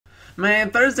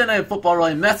Man, Thursday Night Football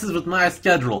really messes with my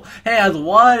schedule. Hey guys,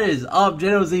 what is up?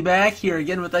 JoZ back here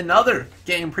again with another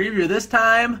game preview. This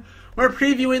time, we're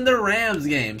previewing the Rams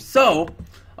game. So,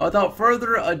 without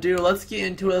further ado, let's get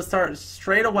into it. Let's start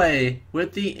straight away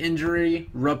with the injury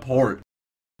report.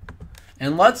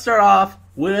 And let's start off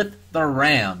with the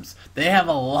Rams. They have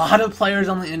a lot of players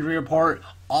on the injury report.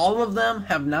 All of them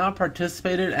have not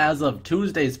participated as of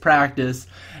Tuesday's practice,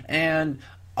 and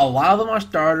a lot of them are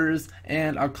starters,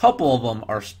 and a couple of them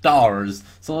are stars.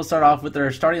 So let's start off with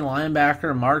their starting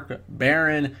linebacker, Mark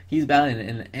Barron. He's battling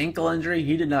an ankle injury.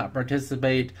 He did not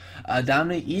participate.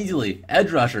 Dominic Easley,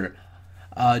 edge rusher.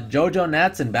 JoJo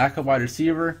Natson, backup wide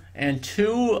receiver. And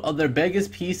two of their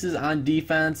biggest pieces on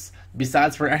defense,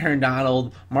 besides for Aaron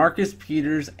Donald, Marcus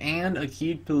Peters and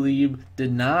Aqib Talib,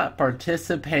 did not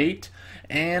participate.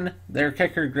 And their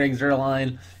kicker, Greg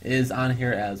Zuerlein, is on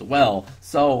here as well.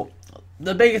 So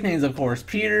the biggest names, of course,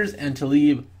 Peters and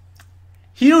Talib.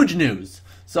 Huge news.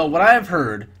 So what I've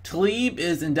heard, Talib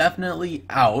is indefinitely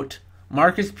out.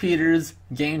 Marcus Peters,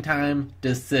 game time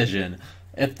decision.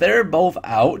 If they're both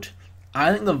out,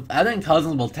 I think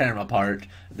Cousins will tear them apart.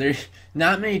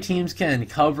 Not many teams can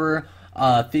cover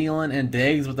Thielen and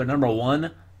Diggs with their number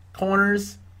one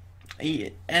corners.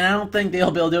 And I don't think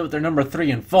they'll be able to do it with their number 3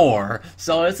 and 4.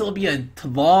 So it'll be a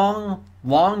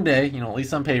long day, at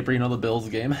least on paper, the Bills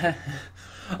game.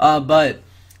 But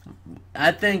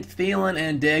I think Thielen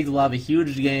and Diggs will have a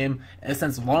huge game. And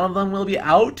since one of them will be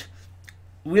out,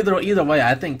 either way,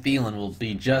 I think Thielen will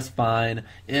be just fine.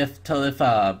 If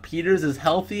Peters is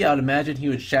healthy, I would imagine he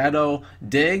would shadow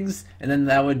Diggs, and then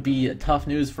that would be tough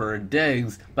news for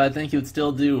Diggs. But I think he would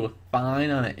still do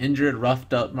fine on an injured,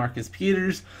 roughed up Marcus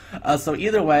Peters. So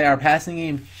either way, our passing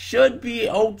game should be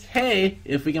okay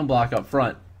if we can block up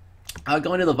front.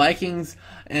 Going to the Vikings,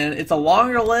 and it's a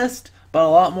longer list, but a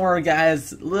lot more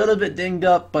guys a little bit dinged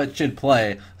up, but should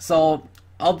play. So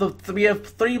we have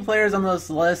three players on this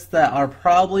list that are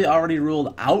probably already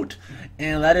ruled out,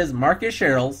 and that is Marcus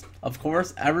Sherrills, of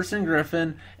course, Everson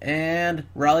Griffin, and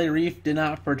Riley Reef did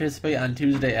not participate on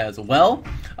Tuesday as well.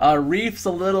 Reef's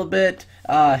a little bit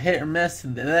hit or miss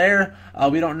there.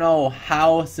 We don't know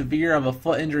how severe of a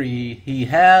foot injury he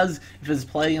has. If his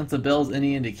play against the Bills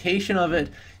any indication of it,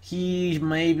 he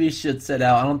maybe should sit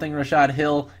out. I don't think Rashad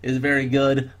Hill is very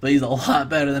good, but he's a lot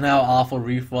better than how awful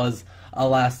Reef was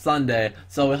last Sunday.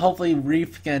 So hopefully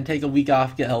Reef can take a week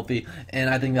off, get healthy,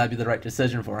 and I think that'd be the right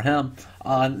decision for him.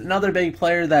 Another big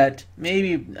player that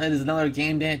maybe is another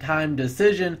game time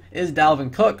decision is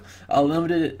Dalvin Cook.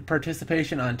 Limited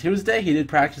participation on Tuesday. He did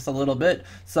practice a little bit,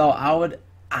 so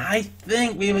I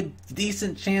think we have a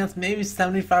decent chance, maybe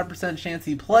 75% chance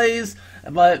he plays,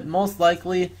 but most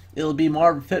likely it'll be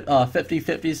more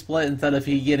 50-50 split instead of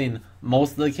he getting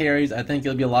most of the carries. I think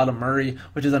it'll be a lot of Murray,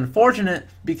 which is unfortunate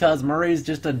because Murray's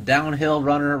just a downhill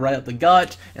runner right up the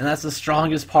gut, and that's the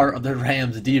strongest part of the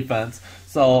Rams defense.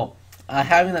 So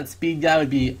having that speed guy would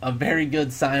be a very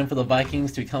good sign for the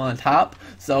Vikings to come on top.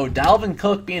 So Dalvin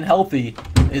Cook being healthy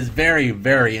is very,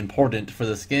 very important for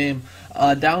this game.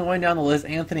 Going down the list,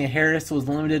 Anthony Harris was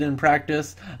limited in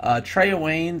practice. Trey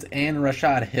Waynes and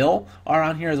Rashad Hill are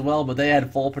on here as well, but they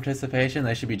had full participation.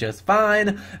 They should be just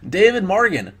fine. David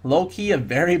Morgan, low-key a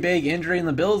very big injury in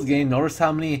the Bills game. Notice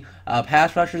how many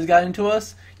pass rushers got into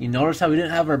us? You notice how we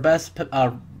didn't have our best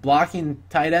blocking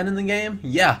tight end in the game?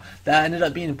 Yeah, that ended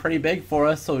up being pretty big for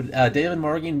us. So David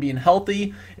Morgan being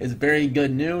healthy is very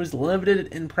good news. Limited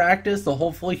in practice, so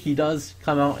hopefully he does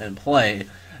come out and play.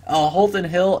 Holton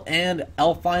Hill and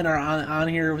Elfline are on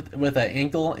here with an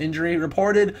ankle injury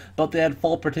reported, but they had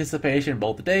full participation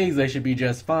both days. They should be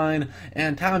just fine.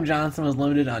 And Tom Johnson was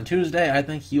limited on Tuesday. I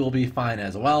think he will be fine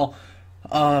as well.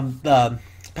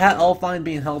 Pat Elfline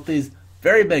being healthy is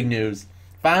very big news.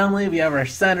 Finally, we have our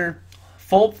center.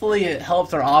 Hopefully it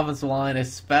helps our offensive line,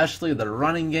 especially the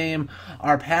running game.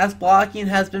 Our pass blocking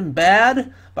has been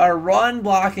bad, but our run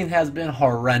blocking has been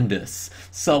horrendous.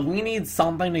 So we need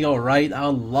something to go right. I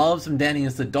would love some Danny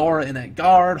Isidora in at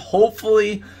guard.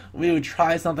 Hopefully we would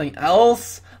try something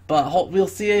else, but we'll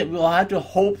see it. We'll have to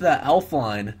hope that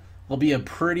Elfline will be a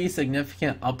pretty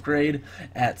significant upgrade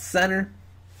at center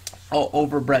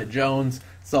over Brett Jones.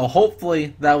 So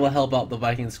hopefully that will help out the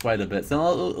Vikings quite a bit.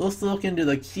 So let's look into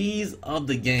the keys of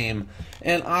the game.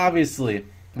 And obviously,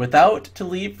 without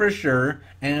Talib for sure,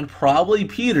 and probably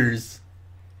Peters,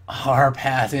 our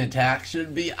passing attack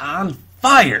should be on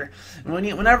fire.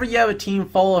 Whenever you have a team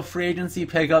full of free agency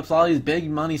pickups, all these big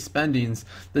money spendings,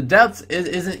 the depth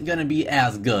isn't going to be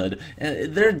as good.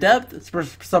 Their depth,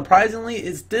 surprisingly,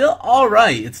 is still all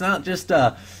right. It's not just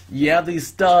you have these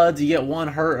studs, you get one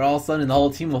hurt, all of a sudden the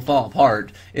whole team will fall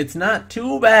apart. It's not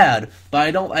too bad,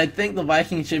 but I think the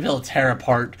Vikings should be able to tear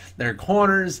apart their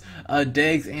corners.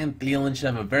 Diggs and Thielen should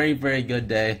have a very, very good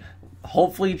day.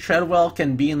 Hopefully Treadwell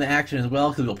can be in the action as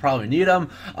well, because we'll probably need him.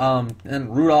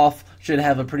 And Rudolph should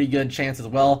have a pretty good chance as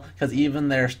well, because even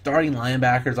their starting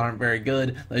linebackers aren't very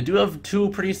good. They do have two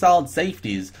pretty solid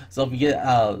safeties, so if we get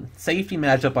a safety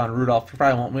matchup on Rudolph, we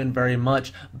probably won't win very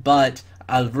much, but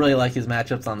I really like his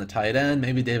matchups on the tight end.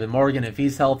 Maybe David Morgan if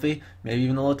he's healthy. Maybe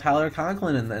even a little Tyler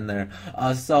Conklin in there.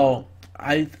 So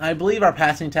I believe our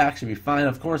passing attack should be fine.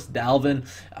 Of course, Dalvin,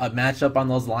 matchup on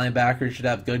those linebackers, should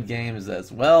have good games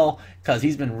as well, because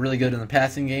he's been really good in the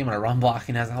passing game, and our run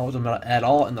blocking hasn't helped him at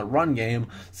all in the run game.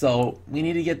 So we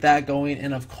need to get that going,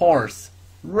 and of course,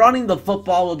 running the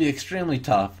football will be extremely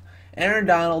tough. Aaron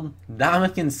Donald,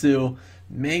 Ndamukong Suh,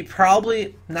 the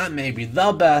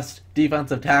best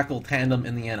defensive tackle tandem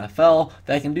in the NFL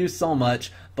that can do so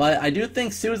much. But I do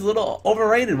think Suh's a little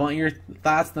overrated. Want your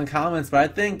thoughts in the comments, but I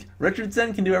think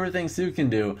Richardson can do everything Suh can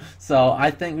do. So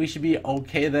I think we should be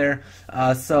okay there.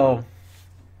 So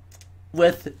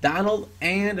with Donald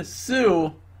and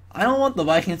Suh, I don't want the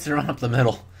Vikings to run up the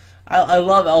middle. I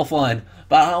love Elfline,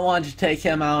 but I don't want to take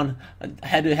him on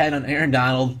head-to-head on Aaron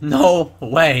Donald. No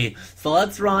way. So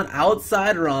let's run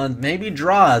outside runs, maybe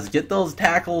draws. Get those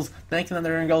tackles thinking that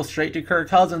they're going to go straight to Kirk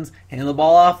Cousins. Hand the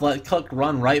ball off, let Cook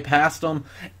run right past him.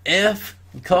 If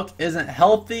Cook isn't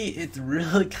healthy, it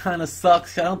really kind of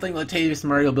sucks. I don't think Latavius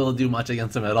Murray will be able to do much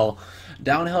against him at all.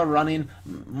 Downhill running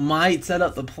might set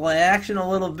up the play action a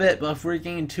little bit, but if we're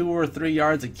getting 2 or 3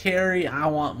 yards a carry, I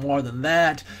want more than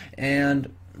that.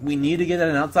 And we need to get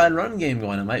an outside run game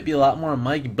going. It might be a lot more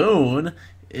Mike Boone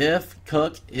if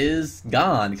Cook is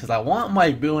gone, because I want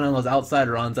Mike Boone on those outside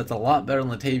runs. That's a lot better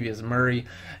than Latavius Murray.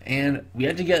 And we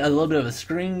have to get a little bit of a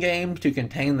screen game to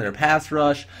contain their pass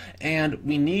rush, and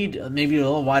we need maybe a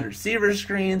little wide receiver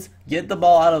screens, get the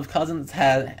ball out of Cousins'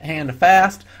 hand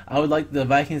fast. I would like the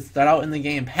Vikings to start out in the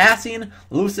game passing,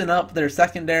 loosen up their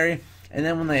secondary, and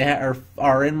then when they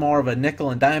are in more of a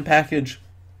nickel and dime package,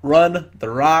 run the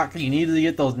rock. You need to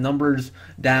get those numbers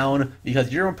down,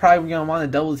 because you're probably going to want to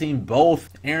double team both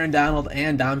Aaron Donald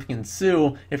and Ndamukong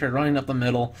Suh if you're running up the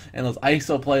middle, and those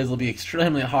ISO plays will be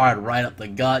extremely hard right up the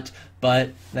gut,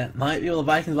 but that might be what the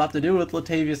Vikings will have to do with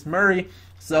Latavius Murray.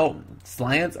 So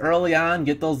slants early on,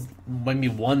 get those maybe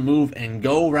one move and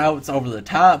go routes over the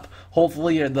top.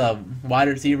 Hopefully the wide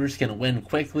receivers can win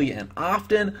quickly and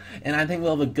often, and I think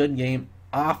we'll have a good game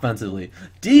offensively.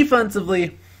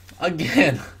 Defensively,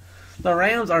 again, the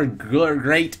Rams are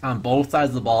great on both sides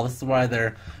of the ball. This is why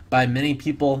they're, by many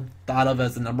people, thought of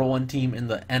as the #1 team in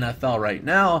the NFL right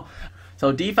now.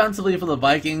 So defensively for the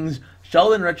Vikings,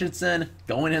 Sheldon Richardson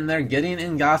going in there, getting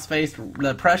in Goff's face.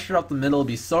 The pressure up the middle will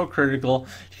be so critical,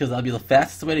 because that'll be the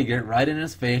fastest way to get right in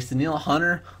his face. Danielle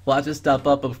Hunter will have to step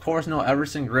up. Of course, no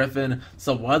Everson Griffin.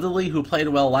 So Weatherly, who played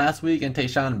well last week, and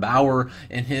Tayshaun Bauer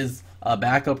in his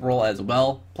backup role as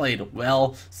well, played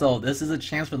well. So this is a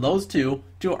chance for those two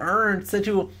to earn.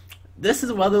 This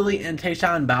is Weatherly and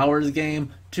Tayshaun Bauer's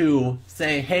game to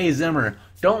say, hey, Zimmer,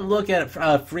 don't look at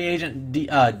free agent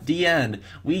D-end.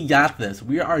 We got this.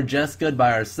 We are just good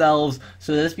by ourselves.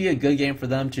 So this be a good game for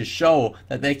them to show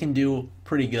that they can do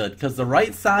pretty good, because the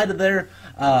right side of their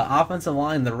offensive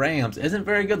line, the Rams, isn't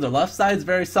very good. Their left side's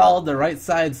very solid. Their right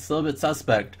side's still a bit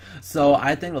suspect. So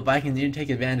I think the Vikings need to take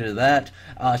advantage of that.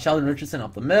 Sheldon Richardson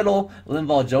up the middle.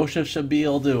 Linval Joseph should be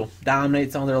able to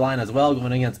dominate some of their line as well,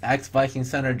 going against ex-Viking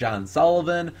center John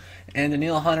Sullivan. And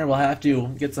Danielle Hunter will have to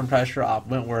get some pressure off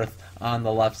Wentworth on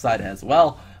the left side as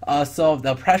well. So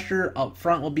the pressure up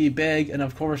front will be big, and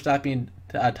of course stopping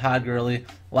Todd Gurley,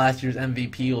 last year's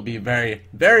MVP, will be very,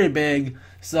 very big.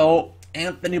 So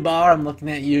Anthony Barr, I'm looking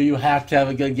at you. You have to have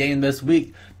a good game this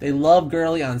week. They love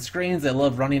Gurley on screens. They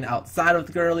love running outside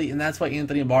of Gurley, and that's why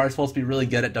Anthony Barr is supposed to be really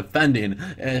good at defending.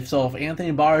 If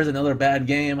Anthony Barr is another bad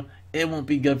game, it won't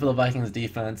be good for the Vikings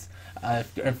defense.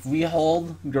 If we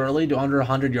hold Gurley to under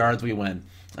 100 yards, we win.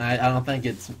 I don't think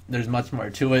there's much more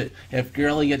to it. If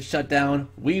Gurley gets shut down,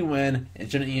 we win.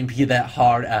 It shouldn't even be that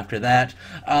hard after that.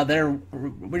 Their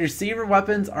receiver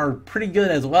weapons are pretty good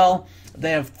as well.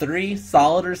 They have 3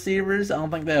 solid receivers. I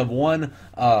don't think they have one,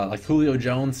 like Julio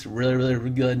Jones, really, really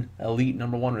good, elite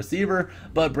 #1 receiver.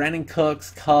 But Brandon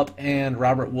Cooks, Kupp, and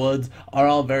Robert Woods are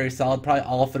all very solid. Probably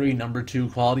all 3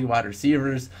 #2 quality wide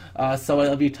receivers. So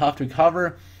it'll be tough to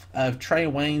cover. Trey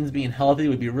Waynes being healthy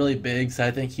would be really big, so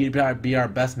I think he'd be our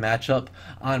best matchup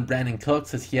on Brandon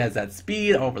Cooks, as he has that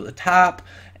speed over the top.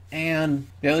 And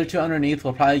the other two underneath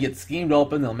will probably get schemed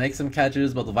open. They'll make some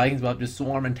catches, but the Vikings will have to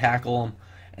swarm and tackle them.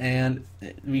 And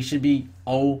we should be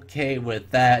okay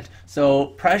with that. So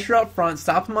pressure up front,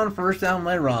 stop them on first down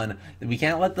when they run. We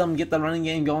can't let them get the running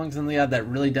game going because then they have that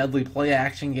really deadly play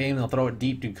action game. They'll throw it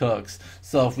deep to Cooks.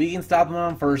 So if we can stop them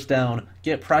on first down,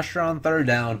 get pressure on third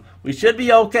down, we should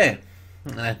be okay.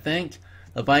 And I think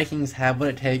the Vikings have what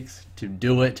it takes to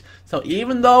do it. So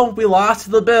even though we lost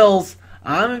to the Bills,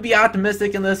 I'm going to be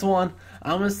optimistic in this one.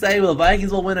 I'm going to say the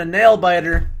Vikings will win a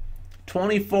nail-biter,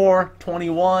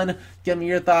 24-21. Give me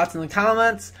your thoughts in the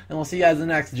comments, and we'll see you guys in the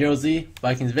next Josie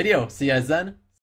Vikings video. See you guys then.